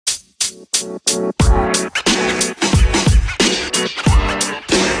Hello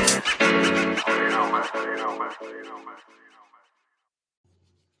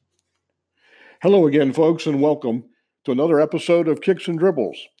again, folks, and welcome to another episode of Kicks and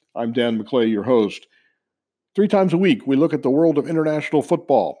Dribbles. I'm Dan McClay, your host. 3 times a week, we look at the world of international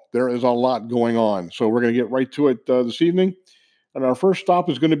football. There is a lot going on, so we're going to get right to it this evening. And our first stop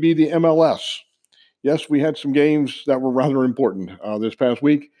is going to be the MLS. Yes, we had some games that were rather important this past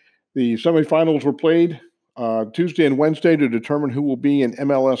week. The semifinals were played Tuesday and Wednesday to determine who will be in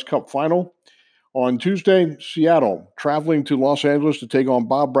MLS Cup final. On Tuesday, Seattle traveling to Los Angeles to take on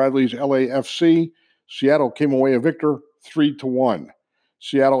Bob Bradley's LAFC. Seattle came away a victor 3-1.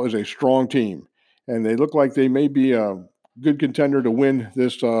 Seattle is a strong team, and they look like they may be a good contender to win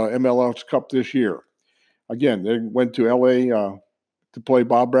this MLS Cup this year. Again, they went to LA to play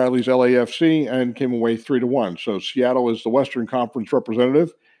Bob Bradley's LAFC and came away 3-1. So Seattle is the Western Conference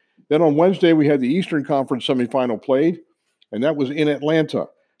representative. Then on Wednesday, we had the Eastern Conference semifinal played, and that was in Atlanta.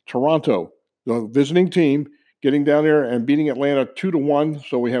 Toronto, the visiting team, getting down there and beating Atlanta 2-1.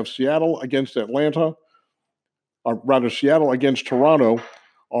 So we have Seattle against Atlanta, Seattle against Toronto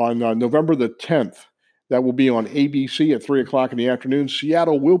on November the 10th. That will be on ABC at 3 o'clock in the afternoon.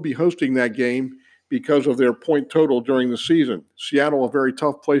 Seattle will be hosting that game because of their point total during the season. Seattle, a very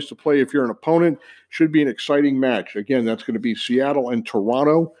tough place to play if you're an opponent. Should be an exciting match. Again, that's going to be Seattle and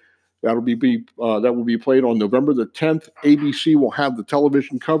Toronto. That will be played on November the 10th. ABC will have the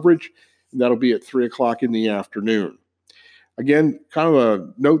television coverage, and that'll be at 3 o'clock in the afternoon. Again, kind of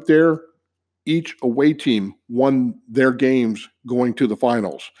a note there, each away team won their games going to the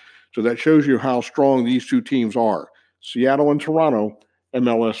finals. So that shows you how strong these two teams are. Seattle and Toronto,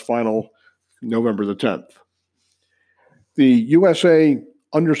 MLS final, November the 10th. The USA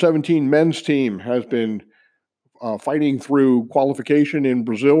Under-17 men's team has been fighting through qualification in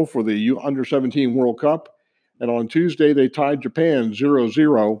Brazil for the Under-17 World Cup. And on Tuesday, they tied Japan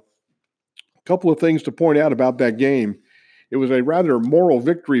 0-0. A couple of things to point out about that game. It was a rather moral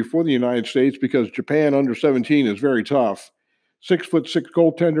victory for the United States because Japan Under-17 is very tough. 6'6"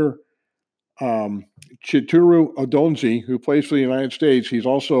 goaltender Chituru Odonzi, who plays for the United States, he's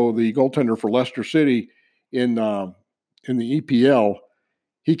also the goaltender for Leicester City in the EPL.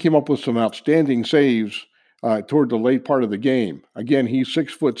 He came up with some outstanding saves toward the late part of the game. Again, he's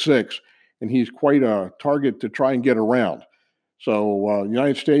 6'6", and he's quite a target to try and get around. So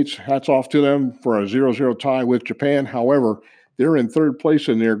United States, hats off to them for a 0-0 tie with Japan. However, they're in third place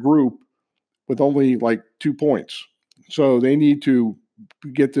in their group with only like 2 points. So they need to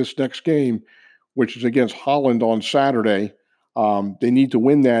get this next game, which is against Holland on Saturday. They need to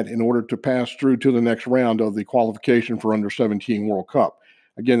win that in order to pass through to the next round of the qualification for Under-17 World Cup.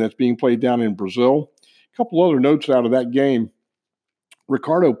 Again, that's being played down in Brazil. A couple other notes out of that game.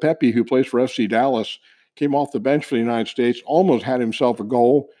 Ricardo Pepi, who plays for FC Dallas, came off the bench for the United States, almost had himself a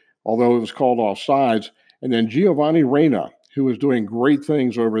goal, although it was called offsides. And then Giovanni Reyna, who was doing great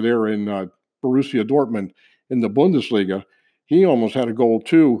things over there in Borussia Dortmund in the Bundesliga, he almost had a goal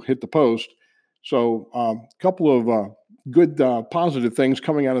too, hit the post. So a couple of good positive things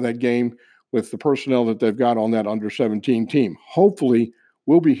coming out of that game with the personnel that they've got on that Under-17 team. Hopefully,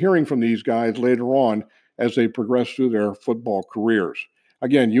 we'll be hearing from these guys later on as they progress through their football careers.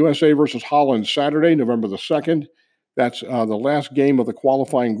 Again, USA versus Holland Saturday, November the 2nd. That's the last game of the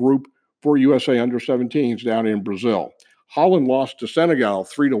qualifying group for USA Under-17s down in Brazil. Holland lost to Senegal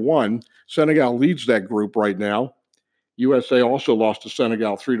 3-1. Senegal leads that group right now. USA also lost to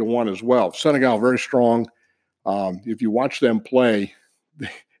Senegal 3-1 as well. Senegal very strong. If you watch them play,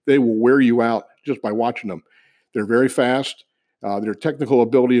 they will wear you out just by watching them. They're very fast. Their technical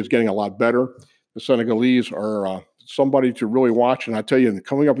ability is getting a lot better. The Senegalese are somebody to really watch. And I tell you,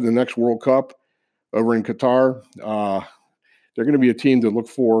 coming up in the next World Cup over in Qatar, they're going to be a team to look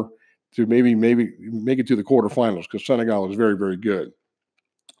for to maybe make it to the quarterfinals because Senegal is very, very good.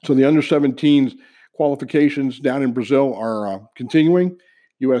 So the Under-17s qualifications down in Brazil are continuing.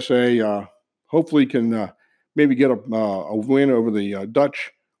 USA hopefully can maybe get a win over the Dutch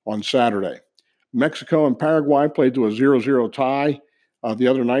on Saturday. Mexico and Paraguay played to a 0-0 tie the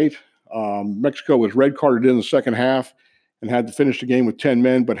other night. Mexico was red carded in the second half and had to finish the game with 10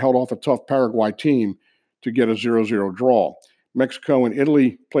 men, but held off a tough Paraguay team to get a 0-0 draw. Mexico and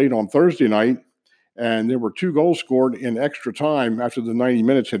Italy played on Thursday night, and there were 2 goals scored in extra time after the 90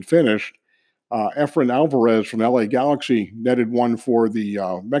 minutes had finished. Efrain Alvarez from LA Galaxy netted one for the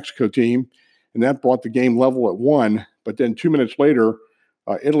Mexico team, and that brought the game level at 1. But then 2 minutes later,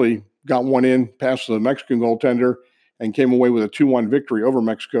 Italy got one in past the Mexican goaltender and came away with a 2-1 victory over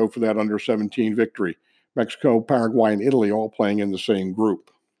Mexico for that Under-17 victory. Mexico, Paraguay, and Italy all playing in the same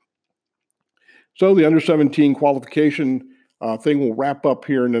group. So the under-17 qualification thing will wrap up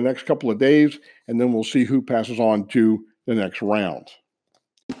here in the next couple of days, and then we'll see who passes on to the next round.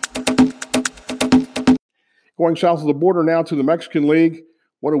 Going south of the border now to the Mexican League.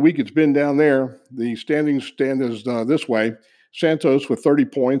 What a week it's been down there. The standings stand as this way. Santos with 30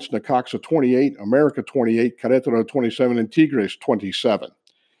 points, Necaxa 28, America 28, Querétaro 27, and Tigres 27.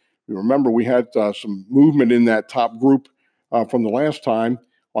 You remember we had some movement in that top group from the last time.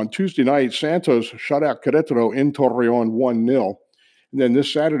 On Tuesday night, Santos shut out Querétaro in Torreón 1-0. And then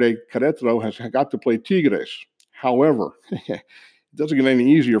this Saturday, Querétaro has got to play Tigres. However, it doesn't get any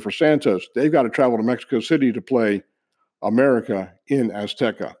easier for Santos. They've got to travel to Mexico City to play America in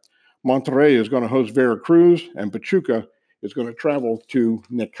Azteca. Monterrey is going to host Veracruz, and Pachuca is going to travel to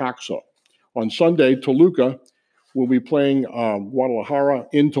Necaxa. On Sunday, Toluca will be playing Guadalajara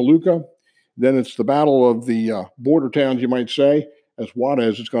in Toluca. Then it's the battle of the border towns, you might say, as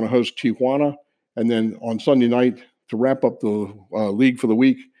Juarez is going to host Tijuana. And then on Sunday night, to wrap up the league for the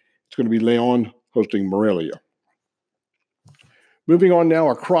week, it's going to be León hosting Morelia. Moving on now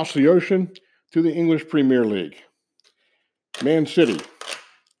across the ocean to the English Premier League. Man City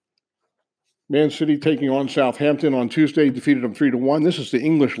taking on Southampton on Tuesday, defeated them 3-1. This is the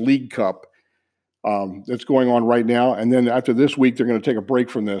English League Cup that's going on right now. And then after this week, they're going to take a break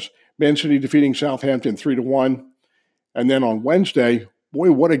from this. Man City defeating Southampton 3-1. And then on Wednesday,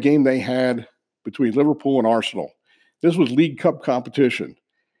 boy, what a game they had between Liverpool and Arsenal. This was League Cup competition.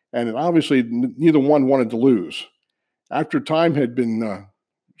 And obviously, neither one wanted to lose. After time had been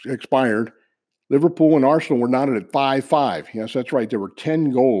expired, Liverpool and Arsenal were knotted at 5-5. Yes, that's right. There were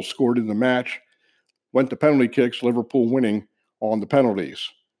 10 goals scored in the match. Went to penalty kicks, Liverpool winning on the penalties.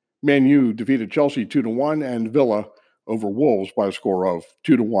 Man U defeated Chelsea 2-1 and Villa over Wolves by a score of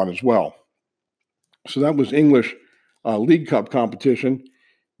 2-1 as well. So that was English League Cup competition.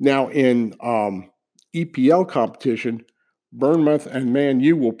 Now in EPL competition, Bournemouth and Man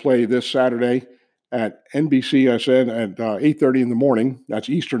U will play this Saturday at NBCSN at 8:30 in the morning. That's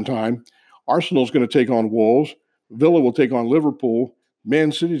Eastern time. Arsenal's going to take on Wolves. Villa will take on Liverpool.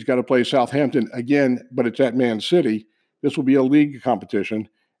 Man City's got to play Southampton again, but it's at Man City. This will be a league competition.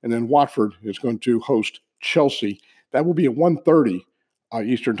 And then Watford is going to host Chelsea. That will be at 1:30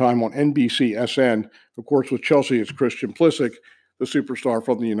 Eastern time on NBCSN. Of course, with Chelsea, it's Christian Pulisic, the superstar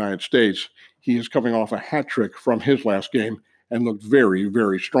from the United States. He is coming off a hat trick from his last game and looked very,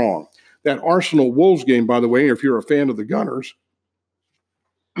 very strong. That Arsenal-Wolves game, by the way, if you're a fan of the Gunners,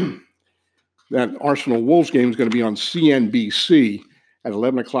 that Arsenal-Wolves game is going to be on CNBC at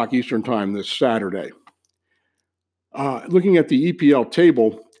 11 o'clock Eastern time this Saturday. Looking at the EPL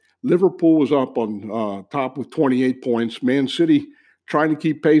table, Liverpool was up on top with 28 points. Man City trying to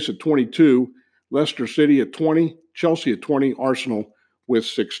keep pace at 22. Leicester City at 20. Chelsea at 20. Arsenal with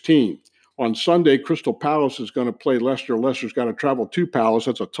 16. On Sunday, Crystal Palace is going to play Leicester. Leicester's got to travel to Palace.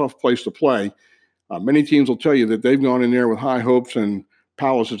 That's a tough place to play. Many teams will tell you that they've gone in there with high hopes, and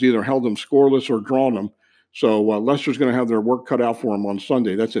Palace has either held them scoreless or drawn them. So Leicester's going to have their work cut out for them on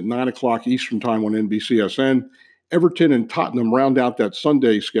Sunday. That's at 9 o'clock Eastern time on NBCSN. Everton and Tottenham round out that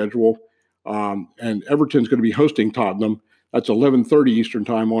Sunday schedule, and Everton's going to be hosting Tottenham. That's 11:30 Eastern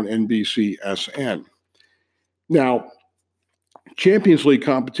time on NBCSN. Now, Champions League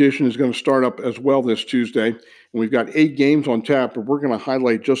competition is going to start up as well this Tuesday, and we've got 8 games on tap, but we're going to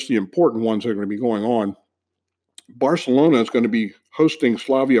highlight just the important ones that are going to be going on. Barcelona is going to be hosting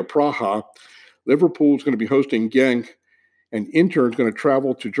Slavia Praha. Liverpool is going to be hosting Genk, and Inter is going to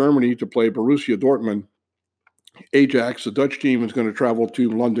travel to Germany to play Borussia Dortmund. Ajax, the Dutch team, is going to travel to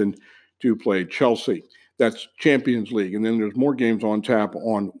London to play Chelsea. That's Champions League. And then there's more games on tap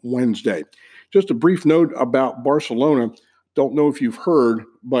on Wednesday. Just a brief note about Barcelona. Don't know if you've heard,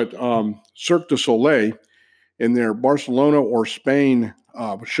 but Cirque du Soleil in their Barcelona or Spain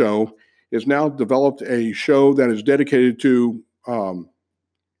show has now developed a show that is dedicated to Lionel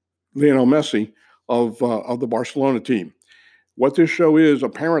Messi of the Barcelona team. What this show is,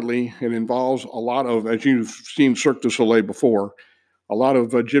 apparently, it involves a lot of, as you've seen Cirque du Soleil before, a lot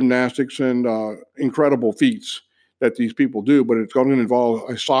of gymnastics and incredible feats that these people do, but it's going to involve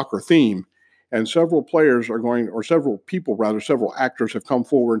a soccer theme. And several players are going, or several people rather, several actors have come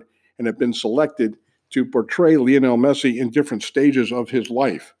forward and have been selected to portray Lionel Messi in different stages of his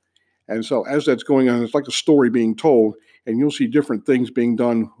life. And so as that's going on, it's like a story being told, and you'll see different things being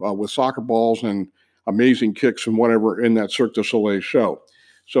done with soccer balls and amazing kicks and whatever in that Cirque du Soleil show.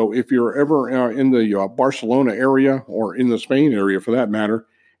 So if you're ever in the Barcelona area or in the Spain area for that matter,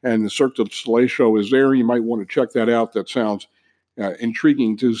 and the Cirque du Soleil show is there, you might want to check that out. That sounds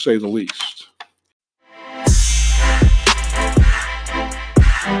intriguing to say the least.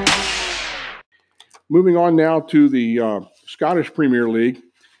 Moving on now to the Scottish Premier League.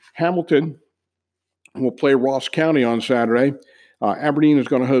 Hamilton will play Ross County on Saturday. Aberdeen is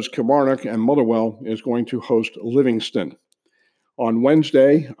going to host Kilmarnock, and Motherwell is going to host Livingston. On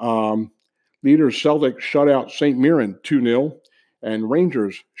Wednesday, leaders Celtic shut out St. Mirren 2-0, and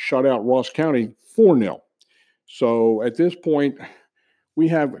Rangers shut out Ross County 4-0. So at this point, we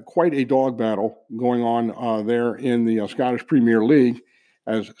have quite a dog battle going on there in the Scottish Premier League,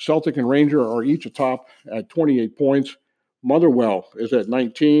 as Celtic and Rangers are each atop at 28 points. Motherwell is at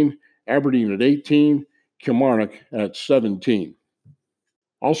 19, Aberdeen at 18, Kilmarnock at 17.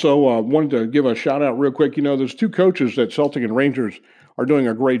 Also, wanted to give a shout out real quick. There's two coaches that Celtic and Rangers are doing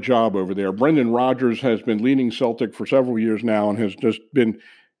a great job over there. Brendan Rodgers has been leading Celtic for several years now and has just been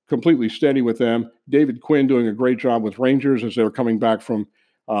completely steady with them. David Quinn doing a great job with Rangers as they're coming back from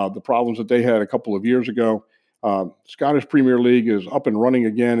the problems that they had a couple of years ago. Scottish Premier League is up and running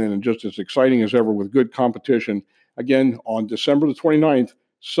again and just as exciting as ever with good competition. Again, on December the 29th,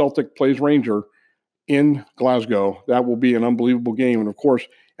 Celtic plays Rangers in Glasgow. That will be an unbelievable game. And of course,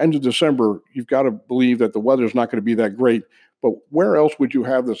 end of December, you've got to believe that the weather's not going to be that great. But where else would you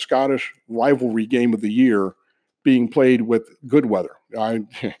have the Scottish rivalry game of the year being played with good weather?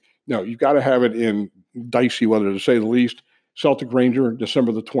 No, you've got to have it in dicey weather, to say the least. Celtic Ranger,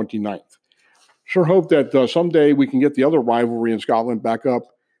 December the 29th. Sure hope that someday we can get the other rivalry in Scotland back up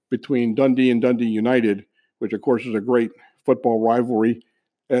between Dundee and Dundee United, which of course is a great football rivalry.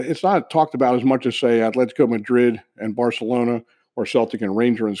 It's not talked about as much as, say, Atletico Madrid and Barcelona or Celtic and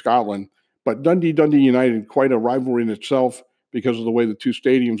Rangers in Scotland. But Dundee United, quite a rivalry in itself because of the way the two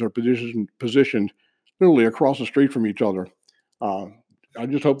stadiums are positioned literally across the street from each other. I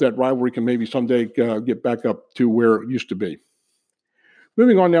just hope that rivalry can maybe someday get back up to where it used to be.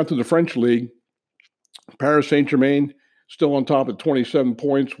 Moving on now to the French League. Paris Saint-Germain still on top at 27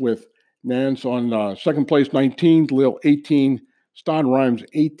 points with Nantes on second place 19, Lille 18, Stade Reims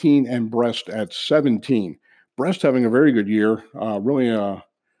 18, and Brest at 17. Brest having a very good year.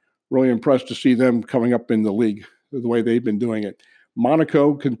 Really impressed to see them coming up in the league the way they've been doing it.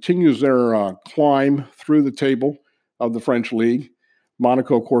 Monaco continues their climb through the table of the French League.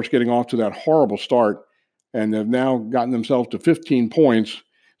 Monaco, of course, getting off to that horrible start, and they've now gotten themselves to 15 points.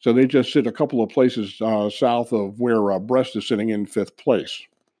 So they just sit a couple of places south of where Brest is sitting in fifth place.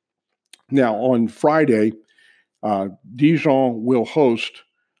 Now, on Friday, Dijon will host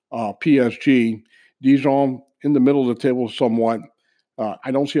PSG. Dijon in the middle of the table somewhat.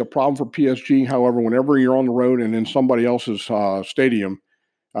 I don't see a problem for PSG. However, whenever you're on the road and in somebody else's stadium,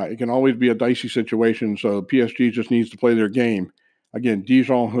 it can always be a dicey situation. So PSG just needs to play their game. Again,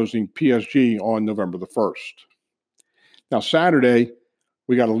 Dijon hosting PSG on November the 1st. Now, Saturday,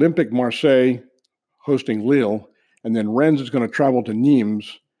 we got Olympique Marseille hosting Lille, and then Rennes is going to travel to Nîmes.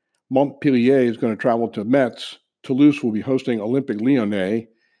 Montpellier is going to travel to Metz. Toulouse will be hosting Olympique Lyonnais.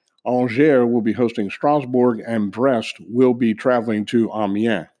 Angers will be hosting Strasbourg, and Brest will be traveling to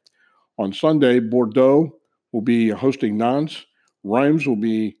Amiens. On Sunday, Bordeaux will be hosting Nantes. Reims will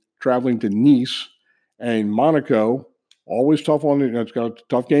be traveling to Nice, and Monaco, always tough it's got a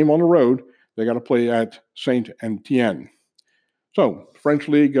tough game on the road. They got to play at Saint-Étienne. So, French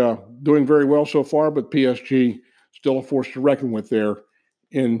League doing very well so far, but PSG still a force to reckon with there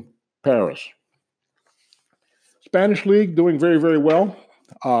in Paris. Spanish League doing very, very well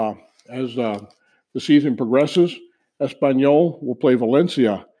as the season progresses. Espanyol will play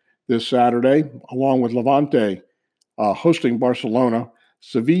Valencia this Saturday, along with Levante hosting Barcelona.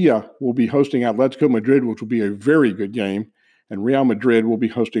 Sevilla will be hosting Atletico Madrid, which will be a very good game, and Real Madrid will be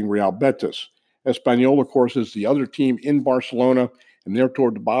hosting Real Betis. Espanyol, of course, is the other team in Barcelona, and they're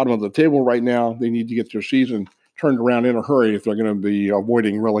toward the bottom of the table right now. They need to get their season turned around in a hurry if they're going to be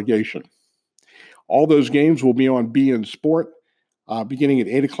avoiding relegation. All those games will be on beIN Sport beginning at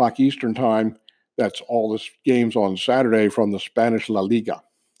 8 o'clock Eastern Time. That's all the games on Saturday from the Spanish La Liga.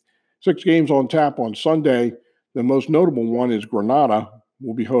 6 games on tap on Sunday. The most notable one is Granada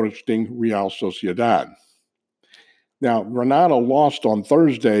will be hosting Real Sociedad. Now, Granada lost on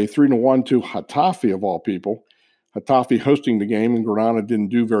Thursday 3-1 to Getafe, of all people. Getafe hosting the game, and Granada didn't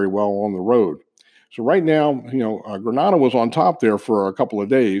do very well on the road. So right now, Granada was on top there for a couple of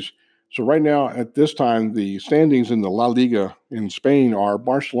days. So right now, at this time, the standings in the La Liga in Spain are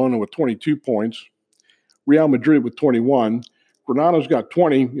Barcelona with 22 points, Real Madrid with 21. Granada's got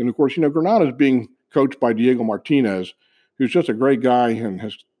 20. And, of course, Granada's being coached by Diego Martinez, who's just a great guy and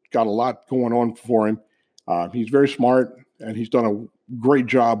has got a lot going on for him. He's very smart, and he's done a great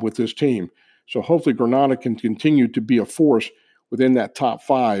job with this team. So hopefully Granada can continue to be a force within that top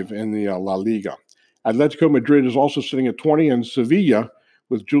 5 in the La Liga. Atletico Madrid is also sitting at 20, and Sevilla,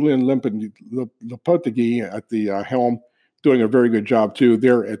 with Julian Lopetegui at the helm, doing a very good job too.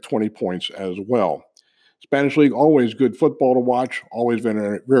 They're at 20 points as well. Spanish League, always good football to watch, always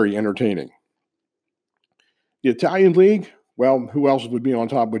been very entertaining. The Italian League, well, who else would be on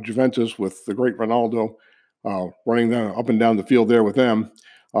top with Juventus with the great Ronaldo running up and down the field there with them.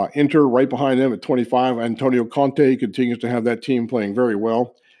 Inter right behind them at 25. Antonio Conte continues to have that team playing very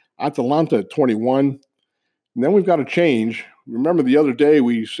well. Atalanta at 21. And then we've got a change. Remember the other day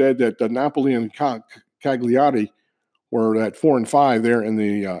we said that Napoli and Cagliari were at 4 and 5 there in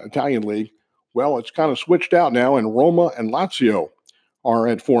the Italian League. Well, it's kind of switched out now, and Roma and Lazio are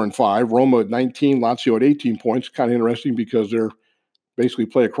at 4 and 5. Roma at 19, Lazio at 18 points. Kind of interesting because they're basically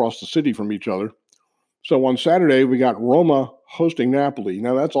play across the city from each other. So on Saturday, we got Roma hosting Napoli.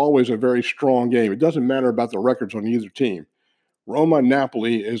 Now, that's always a very strong game. It doesn't matter about the records on either team.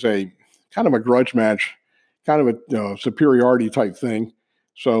 Roma-Napoli is a kind of a grudge match, kind of a superiority type thing.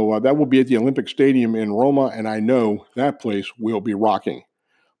 So that will be at the Olympic Stadium in Roma, and I know that place will be rocking.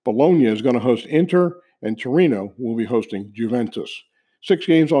 Bologna is going to host Inter, and Torino will be hosting Juventus. 6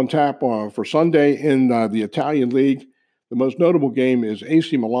 games on tap for Sunday in the Italian League. The most notable game is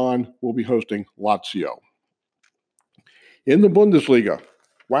AC Milan will be hosting Lazio. In the Bundesliga,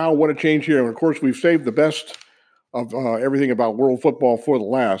 wow, what a change here. And of course, we've saved the best of everything about world football for the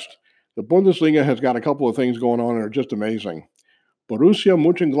last. The Bundesliga has got a couple of things going on that are just amazing. Borussia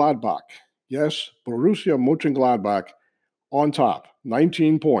Mönchengladbach. Yes, Borussia Mönchengladbach on top,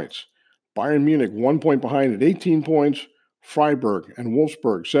 19 points. Bayern Munich 1 point behind at 18 points. Freiburg and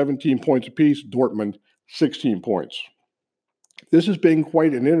Wolfsburg 17 points apiece. Dortmund 16 points. This has been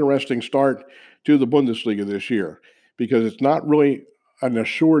quite an interesting start to the Bundesliga this year because it's not really an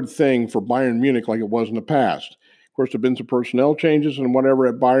assured thing for Bayern Munich like it was in the past. Of course, there have been some personnel changes and whatever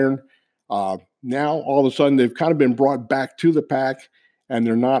at Bayern. Now, all of a sudden, they've kind of been brought back to the pack, and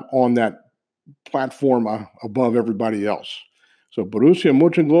they're not on that platform above everybody else. So Borussia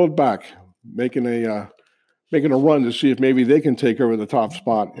Mönchengladbach making a run to see if maybe they can take over the top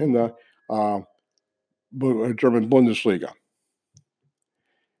spot in the German Bundesliga.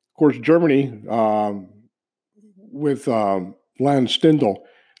 Of course, Germany with Lance Stindl,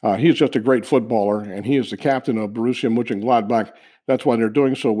 he's just a great footballer, and he is the captain of Borussia Mönchengladbach. That's why they're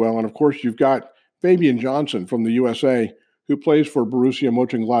doing so well. And of course, you've got Fabian Johnson from the USA, who plays for Borussia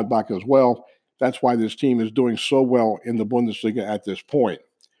Mönchengladbach as well. That's why this team is doing so well in the Bundesliga at this point.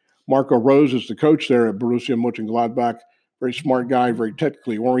 Marco Rose is the coach there at Borussia Mönchengladbach. Very smart guy, very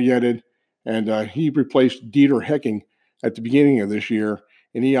technically oriented. And he replaced Dieter Hecking at the beginning of this year.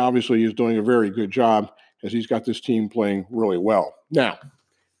 And he obviously is doing a very good job as he's got this team playing really well. Now,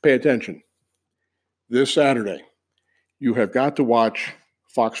 pay attention. This Saturday, you have got to watch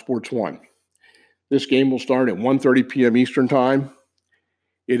Fox Sports 1. This game will start at 1:30 p.m. Eastern Time.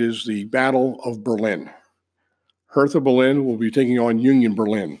 It is the Battle of Berlin. Hertha Berlin will be taking on Union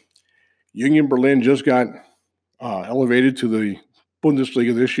Berlin. Union Berlin just got elevated to the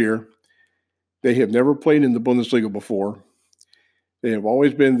Bundesliga this year. They have never played in the Bundesliga before. They have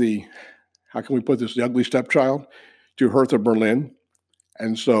always been the ugly stepchild to Hertha Berlin.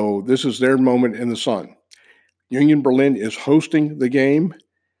 And so this is their moment in the sun. Union Berlin is hosting the game.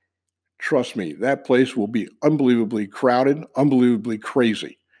 Trust me, that place will be unbelievably crowded, unbelievably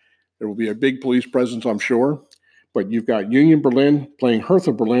crazy. There will be a big police presence, I'm sure. But you've got Union Berlin playing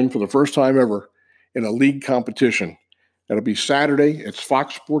Hertha Berlin for the first time ever in a league competition. That'll be Saturday. It's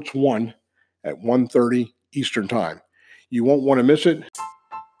Fox Sports 1 at 1:30 Eastern Time. You won't want to miss it.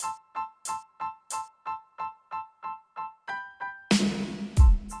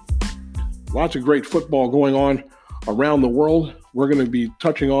 Lots of great football going on around the world. We're going to be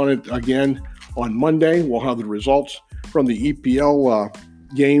touching on it again on Monday. We'll have the results from the EPL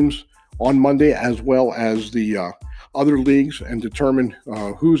games on Monday, as well as the other leagues, and determine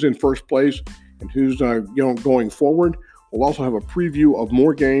who's in first place and who's going forward. We'll also have a preview of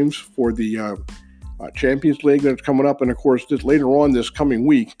more games for the Champions League that's coming up. And of course, later on this coming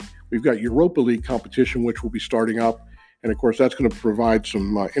week, we've got Europa League competition, which will be starting up. And of course, that's going to provide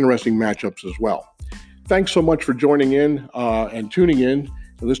some interesting matchups as well. Thanks so much for joining in and tuning in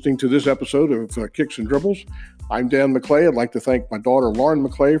and listening to this episode of Kicks and Dribbles. I'm Dan McClay. I'd like to thank my daughter, Lauren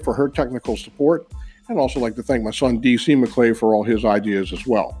McClay, for her technical support. And also like to thank my son, DC McClay, for all his ideas as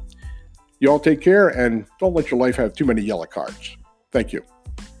well. You all take care, and don't let your life have too many yellow cards. Thank you.